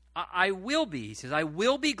 I will be. He says, I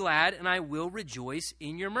will be glad and I will rejoice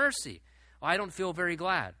in your mercy. I don't feel very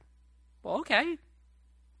glad. Well, okay.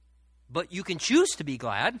 But you can choose to be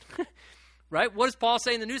glad, right? What does Paul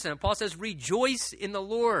say in the New Testament? Paul says, rejoice in the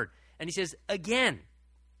Lord. And he says, again,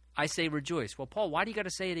 I say rejoice. Well, Paul, why do you got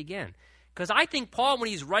to say it again? Because I think Paul, when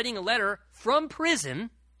he's writing a letter from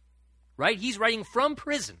prison, right? He's writing from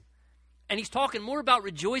prison. And he's talking more about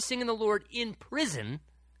rejoicing in the Lord in prison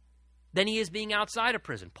than he is being outside of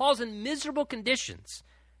prison. Paul's in miserable conditions.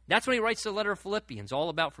 That's when he writes the letter of Philippians, all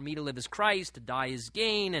about for me to live as Christ, to die is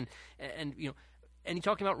gain, and he's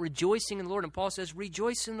talking about rejoicing in the Lord. And Paul says,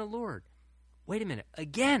 rejoice in the Lord. Wait a minute.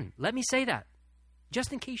 Again, let me say that.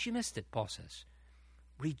 Just in case you missed it, Paul says,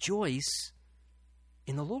 rejoice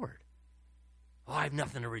in the Lord. Oh, I have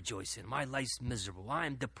nothing to rejoice in. My life's miserable.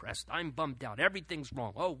 I'm depressed. I'm bummed out. Everything's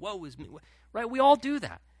wrong. Oh, woe is me. Right? We all do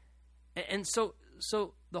that. And so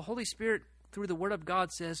the Holy Spirit, through the Word of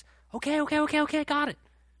God, says, okay, got it.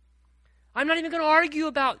 I'm not even going to argue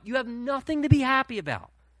about, you have nothing to be happy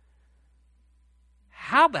about.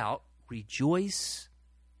 How about rejoice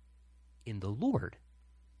in the Lord?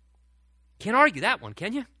 Can't argue that one,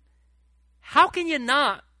 can you? How can you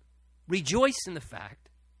not rejoice in the fact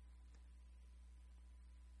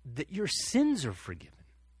that your sins are forgiven?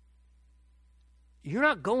 You're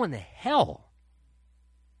not going to hell.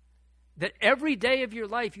 That every day of your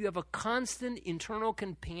life you have a constant internal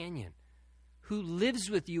companion who lives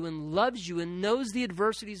with you and loves you and knows the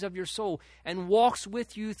adversities of your soul and walks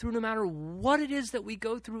with you through no matter what it is that we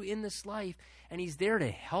go through in this life. And he's there to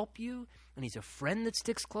help you, and he's a friend that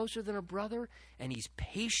sticks closer than a brother, and he's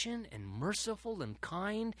patient and merciful and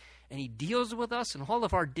kind, and he deals with us and all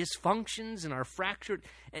of our dysfunctions and our fractured.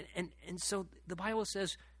 And so the Bible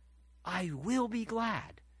says, I will be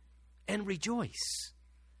glad and rejoice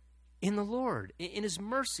in the Lord, in his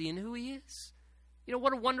mercy and who he is. You know,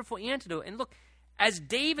 what a wonderful antidote. And look, as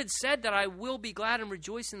David said that I will be glad and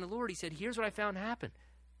rejoice in the Lord, he said, here's what I found happen.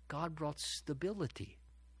 God brought stability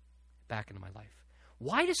back into my life.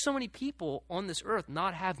 Why do so many people on this earth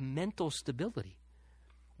not have mental stability?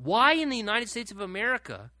 Why in the United States of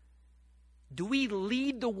America do we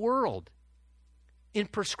lead the world in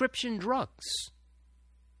prescription drugs?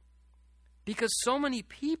 Because so many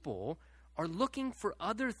people are looking for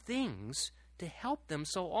other things to help them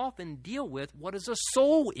so often deal with what is a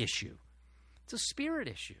soul issue. It's a spirit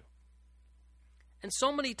issue. And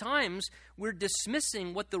so many times we're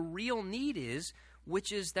dismissing what the real need is,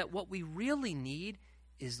 which is that what we really need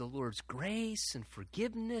is the Lord's grace and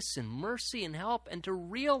forgiveness and mercy and help, and to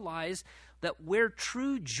realize that where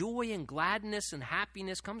true joy and gladness and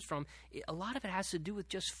happiness comes from, a lot of it has to do with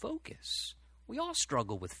just focus. We all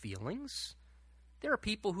struggle with feelings. There are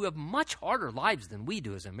people who have much harder lives than we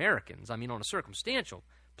do as Americans. I mean, on a circumstantial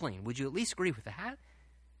plane. Would you at least agree with that?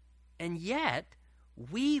 And yet,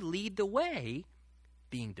 we lead the way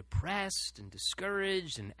being depressed and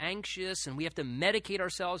discouraged and anxious, and we have to medicate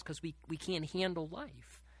ourselves because we can't handle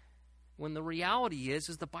life. When the reality is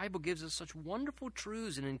the Bible gives us such wonderful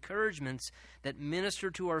truths and encouragements that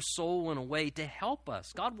minister to our soul in a way to help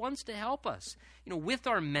us. God wants to help us, with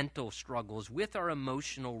our mental struggles, with our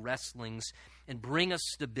emotional wrestlings, and bring us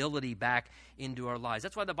stability back into our lives.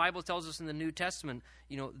 That's why the Bible tells us in the New Testament,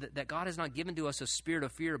 that God has not given to us a spirit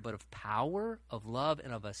of fear, but of power, of love,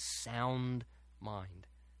 and of a sound mind.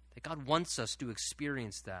 That God wants us to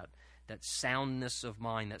experience that soundness of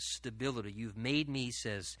mind, that stability. You've made me, he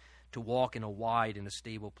says, to walk in a wide and a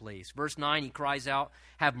stable place. Verse 9, he cries out,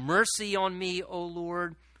 have mercy on me, O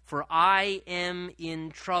Lord, for I am in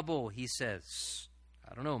trouble, he says.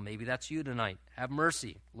 I don't know, maybe that's you tonight. Have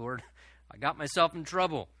mercy, Lord. I got myself in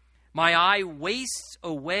trouble. My eye wastes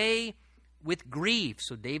away with grief.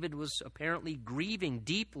 So David was apparently grieving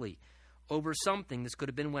deeply over something. This could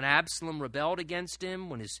have been when Absalom rebelled against him,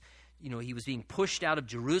 when he was being pushed out of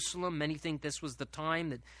Jerusalem. Many think this was the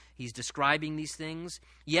time that he's describing these things.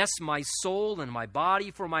 Yes, my soul and my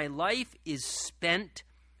body, for my life is spent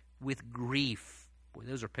with grief. Boy,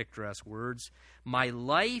 those are picturesque words. My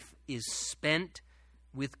life is spent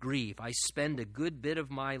with grief. I spend a good bit of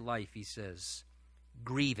my life, he says,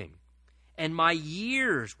 grieving. And my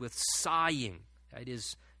years with sighing. That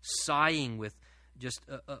is, sighing with just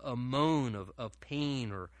a moan of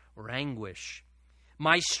pain or anguish.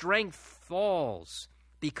 My strength falls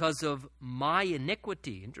because of my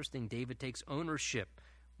iniquity. Interesting, David takes ownership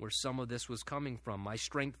where some of this was coming from. My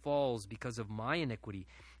strength falls because of my iniquity,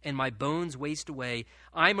 and my bones waste away.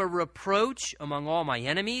 I'm a reproach among all my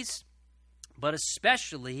enemies, but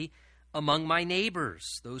especially among my neighbors,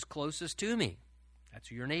 those closest to me. That's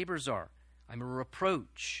who your neighbors are. I'm a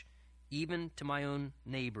reproach, even to my own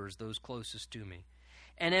neighbors, those closest to me.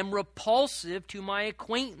 And am repulsive to my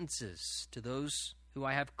acquaintances, to those who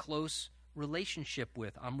I have close relationship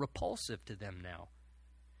with. I'm repulsive to them now.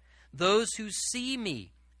 Those who see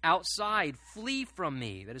me outside flee from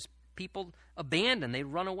me. That is, people abandon. They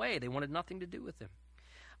run away. They wanted nothing to do with him.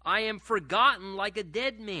 I am forgotten like a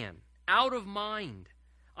dead man, out of mind.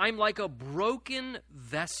 I'm like a broken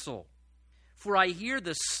vessel. For I hear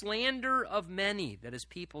the slander of many. That is,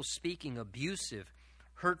 people speaking abusive,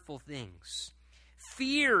 hurtful things.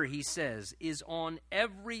 Fear, he says, is on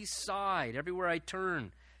every side. Everywhere I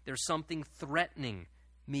turn, there's something threatening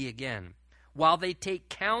me again. While they take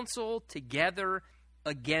counsel together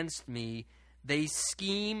against me, they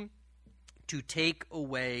scheme to take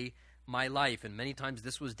away my life. And many times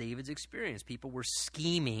this was David's experience. People were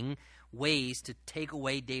scheming ways to take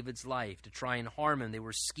away David's life, to try and harm him. They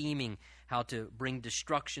were scheming how to bring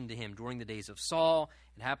destruction to him during the days of Saul.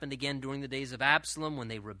 It happened again during the days of Absalom when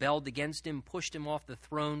they rebelled against him, pushed him off the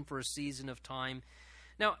throne for a season of time.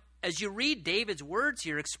 Now, as you read David's words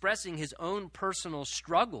here expressing his own personal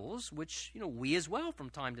struggles, which, we as well from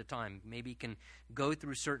time to time maybe can go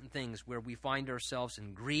through certain things where we find ourselves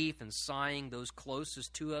in grief and sighing, those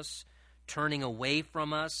closest to us turning away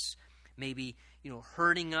from us, maybe,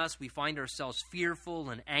 hurting us. We find ourselves fearful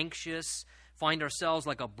and anxious, find ourselves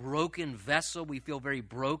like a broken vessel. We feel very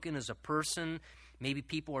broken as a person. Maybe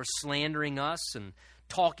people are slandering us and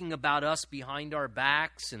talking about us behind our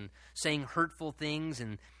backs and saying hurtful things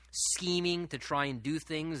and scheming to try and do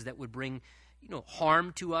things that would bring,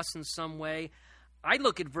 harm to us in some way. I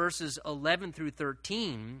look at verses 11 through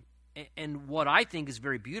 13, and what I think is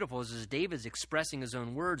very beautiful is as David's expressing his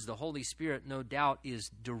own words, the Holy Spirit, no doubt,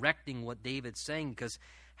 is directing what David's saying, because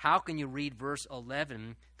how can you read verse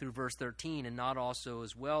 11 through verse 13 and not also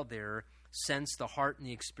as well there sense the heart and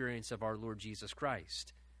the experience of our Lord Jesus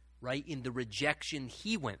Christ, right, in the rejection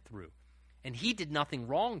he went through? And he did nothing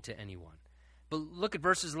wrong to anyone. But look at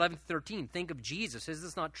verses 11 to 13. Think of Jesus. Is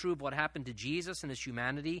this not true of what happened to Jesus and his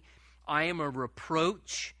humanity? I am a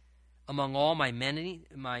reproach among all my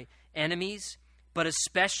enemies, but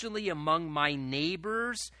especially among my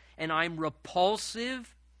neighbors, and I'm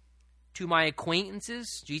repulsive to my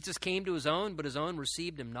acquaintances. Jesus came to his own, but his own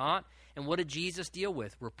received him not. And what did Jesus deal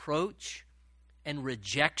with? Reproach and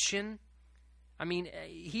rejection. I mean,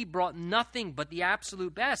 he brought nothing but the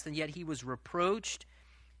absolute best, and yet he was reproached.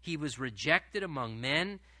 He was rejected among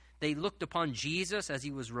men. They looked upon Jesus as he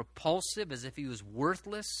was repulsive, as if he was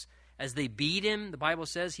worthless. As they beat him, the Bible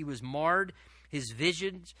says he was marred. His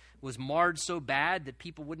vision was marred so bad that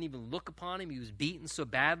people wouldn't even look upon him. He was beaten so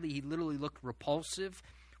badly, he literally looked repulsive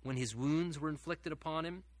when his wounds were inflicted upon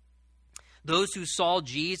him. Those who saw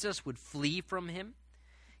Jesus would flee from him.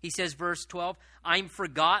 He says, verse 12, I'm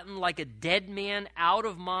forgotten like a dead man, out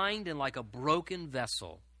of mind, and like a broken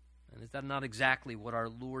vessel. And is that not exactly what our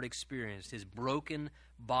Lord experienced? His broken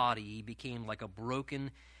body, he became like a broken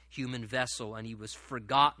human vessel, and he was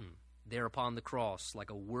forgotten there upon the cross like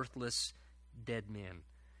a worthless dead man,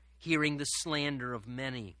 hearing the slander of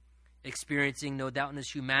many, experiencing, no doubt in his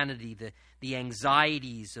humanity, the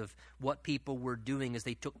anxieties of what people were doing as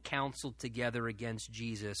they took counsel together against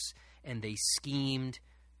Jesus, and they schemed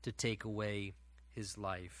to take away his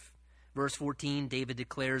life. Verse 14, David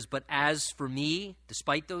declares, but as for me,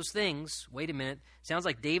 despite those things, wait a minute, sounds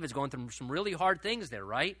like David's going through some really hard things there,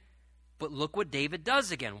 right? But look what David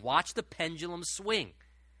does again. Watch the pendulum swing,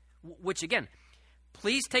 which again,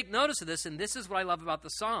 please take notice of this, and this is what I love about the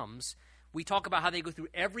Psalms. We talk about how they go through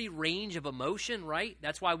every range of emotion, right?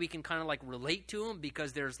 That's why we can kind of like relate to them,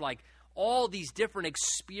 because there's like all these different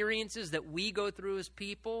experiences that we go through as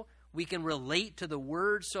people. We can relate to the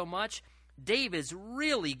word so much. David's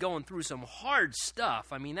really going through some hard stuff.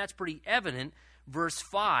 I mean, that's pretty evident. Verse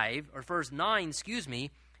 9,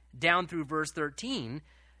 down through verse 13,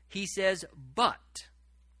 he says, but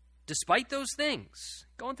despite those things,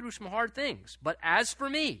 going through some hard things, but as for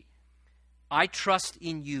me, I trust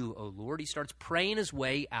in you, O Lord. He starts praying his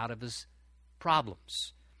way out of his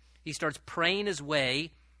problems. He starts praying his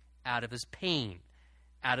way out of his pain,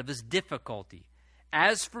 out of his difficulty.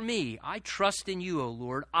 As for me, I trust in you, O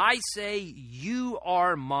Lord. I say, you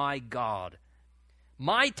are my God.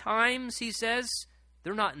 My times, he says,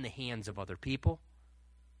 they're not in the hands of other people.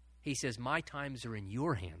 He says, my times are in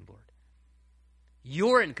your hand, Lord.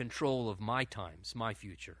 You're in control of my times, my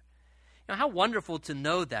future. Now, how wonderful to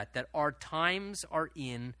know that our times are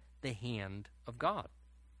in the hand of God.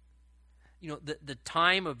 You know, the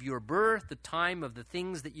time of your birth, the time of the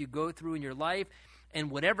things that you go through in your life, and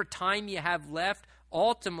whatever time you have left,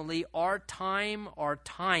 ultimately our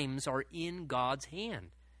times are in God's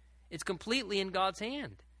hand. It's completely in God's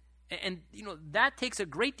hand. And, you know, that takes a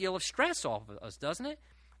great deal of stress off of us, doesn't it?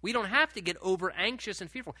 We don't have to get over anxious and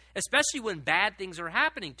fearful, especially when bad things are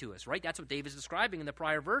happening to us, right? That's what David's describing in the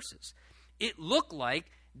prior verses. It looked like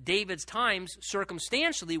David's times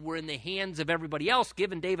circumstantially were in the hands of everybody else,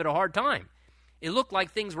 giving David a hard time. It looked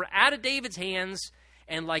like things were out of David's hands,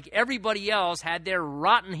 and like everybody else had their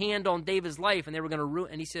rotten hand on David's life, and they were going to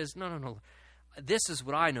ruin. And he says, no. This is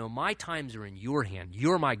what I know. My times are in your hand.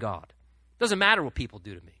 You're my God. Doesn't matter what people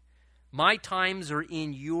do to me. My times are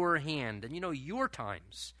in your hand. And your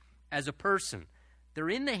times as a person, they're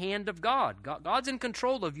in the hand of God. God's in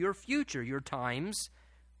control of your future. Your times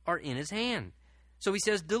are in his hand. So he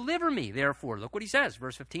says, deliver me, therefore. Look what he says,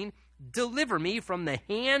 verse 15. Deliver me from the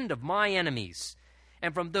hand of my enemies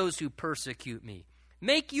and from those who persecute me.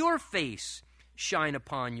 Make your face shine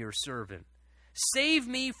upon your servant. Save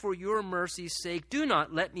me for your mercy's sake. Do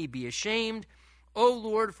not let me be ashamed. O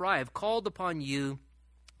Lord, for I have called upon you.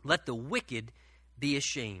 Let the wicked be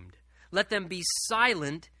ashamed. Let them be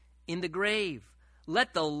silent in the grave.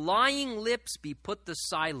 Let the lying lips be put to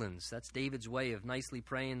silence. That's David's way of nicely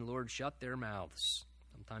praying, Lord, shut their mouths.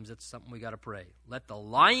 Sometimes that's something we got to pray. Let the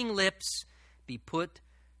lying lips be put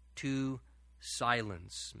to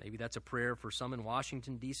silence. Maybe that's a prayer for some in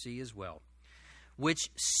Washington, D.C. as well. Which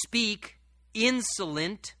speak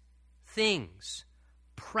insolent things,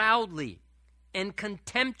 proudly and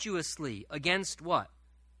contemptuously against what?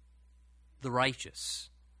 The righteous.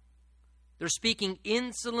 They're speaking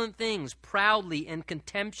insolent things, proudly and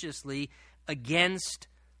contemptuously against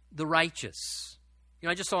the righteous.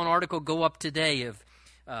 I just saw an article go up today of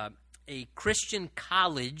a Christian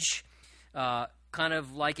college, kind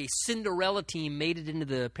of like a Cinderella team, made it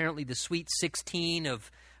into apparently the Sweet 16 of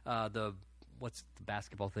what's the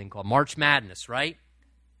basketball thing called? March Madness, right?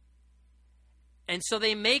 And so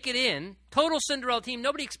they make it in, total Cinderella team.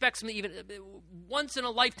 Nobody expects them to even, once in a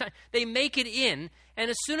lifetime, they make it in. And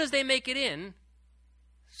as soon as they make it in,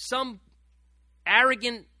 some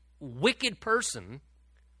arrogant, wicked person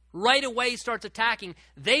right away starts attacking.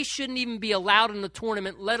 They shouldn't even be allowed in the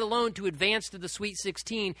tournament, let alone to advance to the Sweet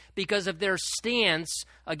 16 because of their stance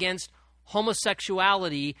against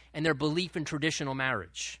homosexuality and their belief in traditional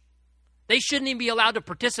marriage. They shouldn't even be allowed to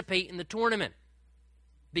participate in the tournament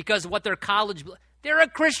because of what their college... They're a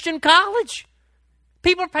Christian college.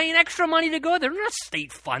 People are paying extra money to go there. They're not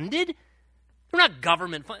state-funded. They're not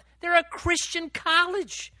government-funded. They're a Christian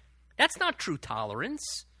college. That's not true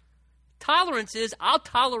tolerance. Tolerance is, I'll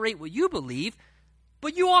tolerate what you believe,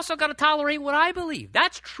 but you also got to tolerate what I believe.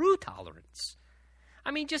 That's true tolerance.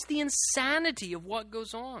 I mean, just the insanity of what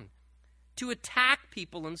goes on. To attack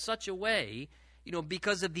people in such a way...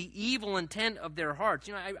 because of the evil intent of their hearts.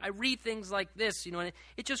 I read things like this, and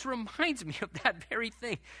it just reminds me of that very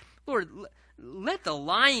thing. Lord, let the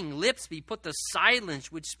lying lips be put to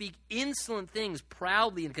silence, which speak insolent things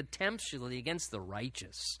proudly and contemptuously against the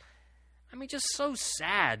righteous. I mean, just so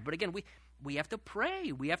sad. But again, we have to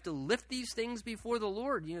pray. We have to lift these things before the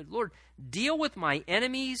Lord. Lord, deal with my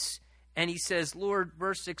enemies. And he says, Lord,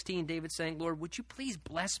 verse 16, David saying, Lord, would you please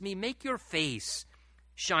bless me? Make your face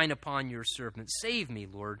shine upon your servant. Save me,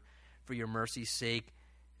 Lord, for your mercy's sake.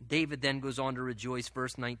 David then goes on to rejoice,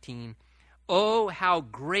 verse 19. Oh, how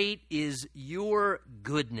great is your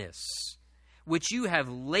goodness, which you have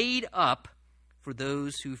laid up for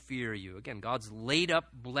those who fear you. Again, God's laid up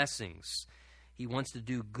blessings. He wants to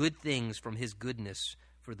do good things from his goodness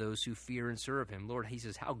for those who fear and serve him. Lord, he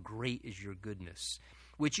says, how great is your goodness,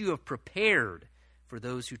 which you have prepared for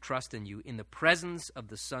those who trust in you in the presence of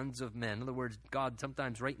the sons of men. In other words, God,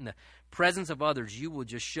 sometimes right in the presence of others, you will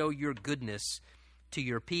just show your goodness to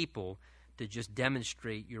your people to just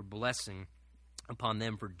demonstrate your blessing upon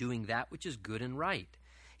them for doing that which is good and right.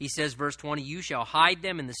 He says, verse 20, you shall hide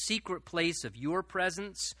them in the secret place of your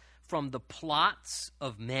presence from the plots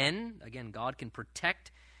of men. Again, God can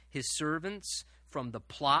protect his servants from the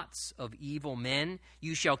plots of evil men.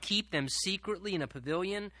 You shall keep them secretly in a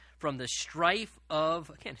pavilion from the strife of,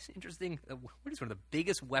 again, it's interesting, what is one of the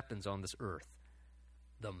biggest weapons on this earth?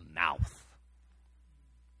 The mouth.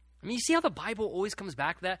 I mean, you see how the Bible always comes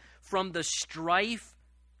back to that? From the strife,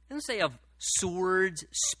 it doesn't say of swords,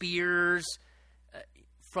 spears,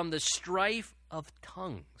 from the strife of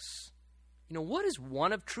tongues. What is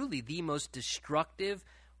one of truly the most destructive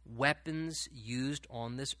weapons used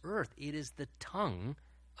on this earth? It is the tongue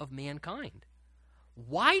of mankind.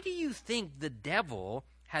 Why do you think the devil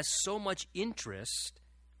has so much interest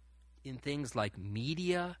in things like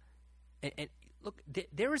media? And look,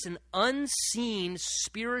 there is an unseen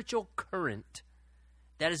spiritual current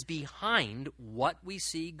that is behind what we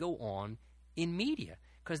see go on in media,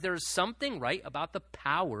 because there is something right about the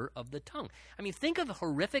power of the tongue. I mean, think of the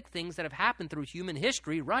horrific things that have happened through human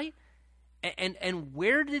history, right? And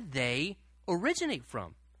where did they originate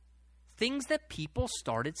from? Things that people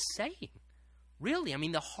started saying. Really, I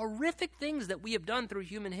mean, the horrific things that we have done through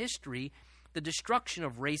human history, the destruction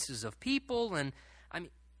of races of people, and I mean,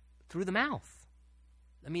 through the mouth.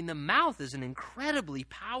 I mean, the mouth is an incredibly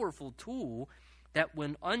powerful tool that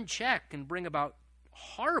when unchecked can bring about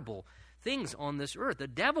horrible things on this earth. The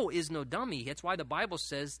devil is no dummy. That's why the Bible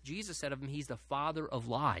says, Jesus said of him, he's the father of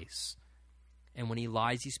lies. And when he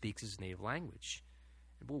lies, he speaks his native language.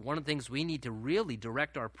 One of the things we need to really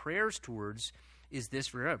direct our prayers towards is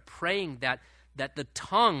this, praying that the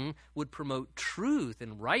tongue would promote truth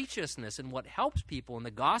and righteousness and what helps people, and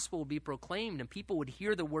the gospel would be proclaimed, and people would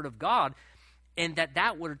hear the word of God, and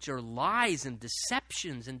that which are lies and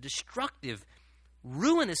deceptions and destructive,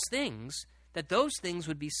 ruinous things, that those things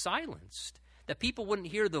would be silenced, that people wouldn't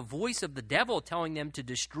hear the voice of the devil telling them to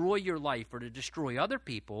destroy your life or to destroy other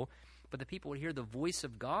people, but the people would hear the voice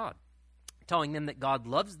of God telling them that God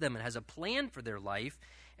loves them and has a plan for their life,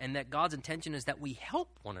 and that God's intention is that we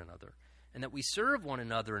help one another and that we serve one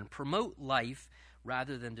another and promote life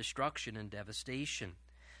rather than destruction and devastation.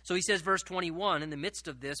 So he says, verse 21, in the midst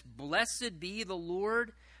of this, blessed be the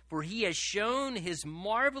Lord, for he has shown his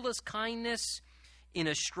marvelous kindness in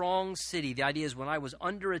a strong city. The idea is when I was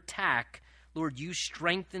under attack, Lord, you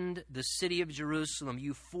strengthened the city of Jerusalem.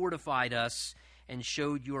 You fortified us and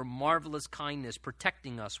showed your marvelous kindness,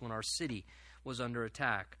 protecting us when our city was under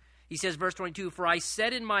attack. He says, verse 22, for I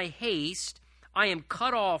said in my haste, I am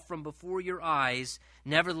cut off from before your eyes.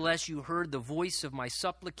 Nevertheless, you heard the voice of my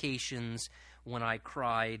supplications when I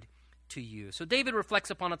cried to you. So David reflects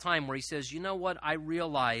upon a time where he says, you know what? I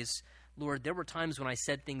realize, Lord, there were times when I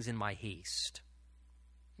said things in my haste.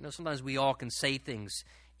 You know, sometimes we all can say things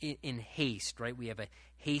in haste, right? We have a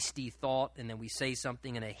hasty thought, and then we say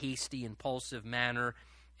something in a hasty, impulsive manner.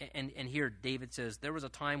 And here David says, there was a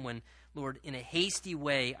time when, Lord, in a hasty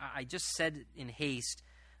way, I just said in haste,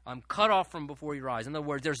 I'm cut off from before your eyes. In other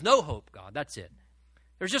words, there's no hope, God. That's it.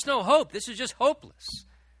 There's just no hope. This is just hopeless.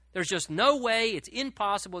 There's just no way. It's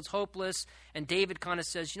impossible. It's hopeless. And David kind of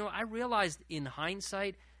says, you know, I realized in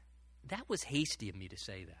hindsight, that was hasty of me to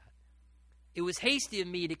say that. It was hasty of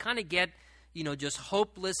me to kind of get, you know, just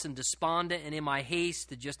hopeless and despondent, and in my haste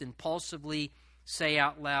to just impulsively say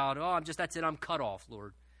out loud, oh, that's it, I'm cut off,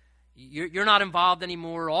 Lord. You're not involved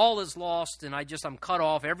anymore. All is lost, and I'm cut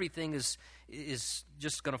off. Everything is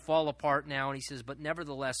just going to fall apart now. And he says, but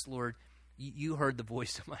nevertheless, Lord, you heard the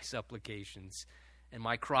voice of my supplications, and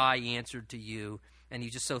my cry answered to you. And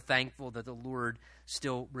he's just so thankful that the Lord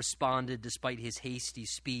still responded despite his hasty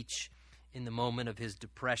speech in the moment of his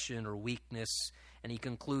depression or weakness. And he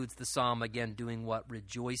concludes the psalm again doing what?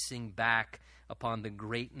 Rejoicing back upon the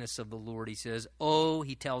greatness of the Lord. He says, oh,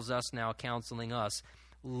 he tells us now, counseling us,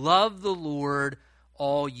 love the Lord,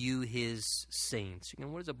 all you his saints. You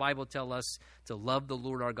know, what does the Bible tell us? To love the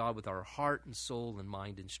Lord our God with our heart and soul and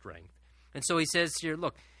mind and strength. And so he says here,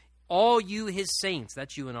 look, all you his saints,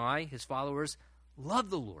 that's you and I, his followers, love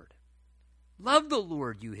the Lord. Love the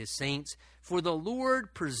Lord, you his saints, for the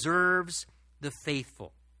Lord preserves the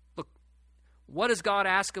faithful. Look, what does God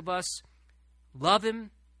ask of us? Love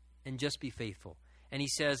him and just be faithful. And he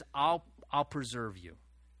says, I'll preserve you.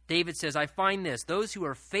 David says, I find this, those who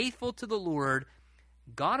are faithful to the Lord,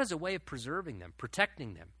 God has a way of preserving them,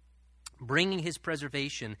 protecting them, bringing his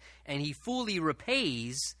preservation, and he fully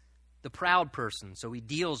repays the proud person. So he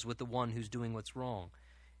deals with the one who's doing what's wrong.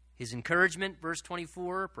 His encouragement, verse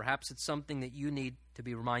 24, perhaps it's something that you need to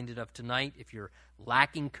be reminded of tonight. If you're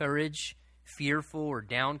lacking courage, fearful, or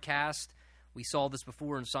downcast, we saw this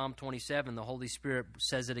before in Psalm 27. The Holy Spirit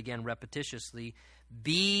says it again repetitiously.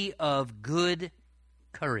 Be of good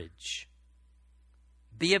courage.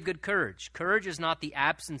 Be of good courage. Courage is not the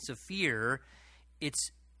absence of fear.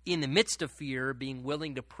 It's in the midst of fear, being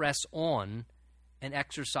willing to press on and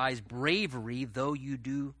exercise bravery, though you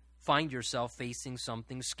do find yourself facing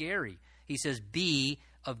something scary. He says, be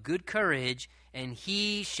of good courage, and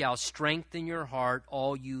he shall strengthen your heart,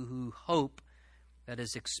 all you who hope, that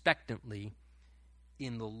is expectantly,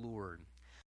 in the Lord.